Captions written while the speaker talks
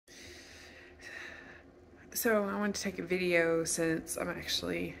So I wanted to take a video since I'm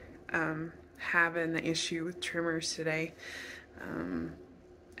actually having the issue with tremors today, and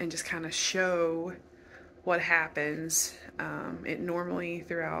just kind of show what happens. It normally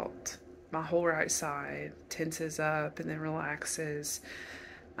throughout my whole right side tenses up and then relaxes.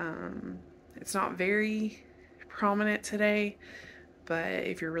 It's not very prominent today, but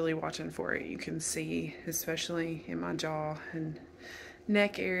if you're really watching for it, you can see, especially in my jaw and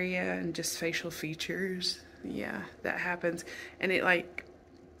neck area and just facial features. Yeah, that happens. And it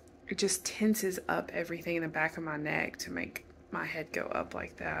just tenses up everything in the back of my neck to make my head go up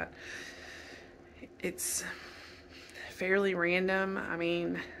like that. It's fairly random. I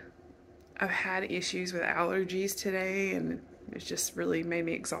mean, I've had issues with allergies today, and it's just really made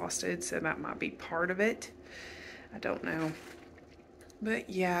me exhausted, so that might be part of it. I don't know. But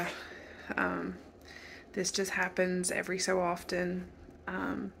yeah, this just happens every so often.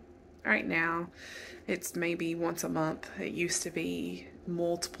 Right now, it's maybe once a month. It used to be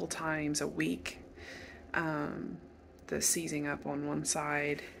multiple times a week. The seizing up on one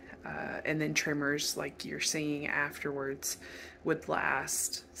side, and then tremors like you're seeing afterwards would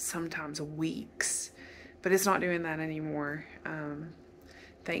last sometimes weeks. But it's not doing that anymore,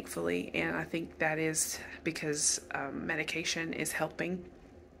 thankfully, and I think that is because medication is helping.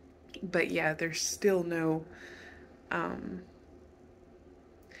 But yeah, there's still no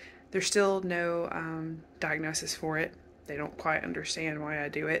diagnosis for it. They don't quite understand why I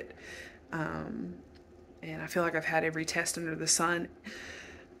do it. And I feel like I've had every test under the sun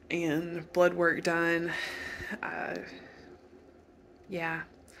and blood work done. Yeah,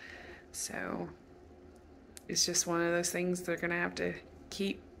 so it's just one of those things they're gonna have to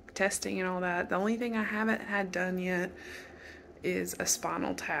keep testing and all that. The only thing I haven't had done yet is a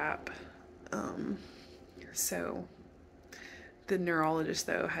spinal tap. So the neurologist,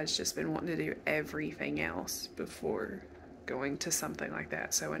 though, has just been wanting to do everything else before going to something like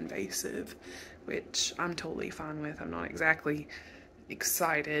that so invasive, which I'm totally fine with. I'm not exactly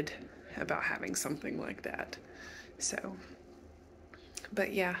excited about having something like that. So,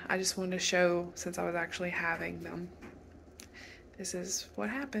 but yeah, I just wanted to show, since I was actually having them, this is what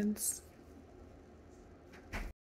happens.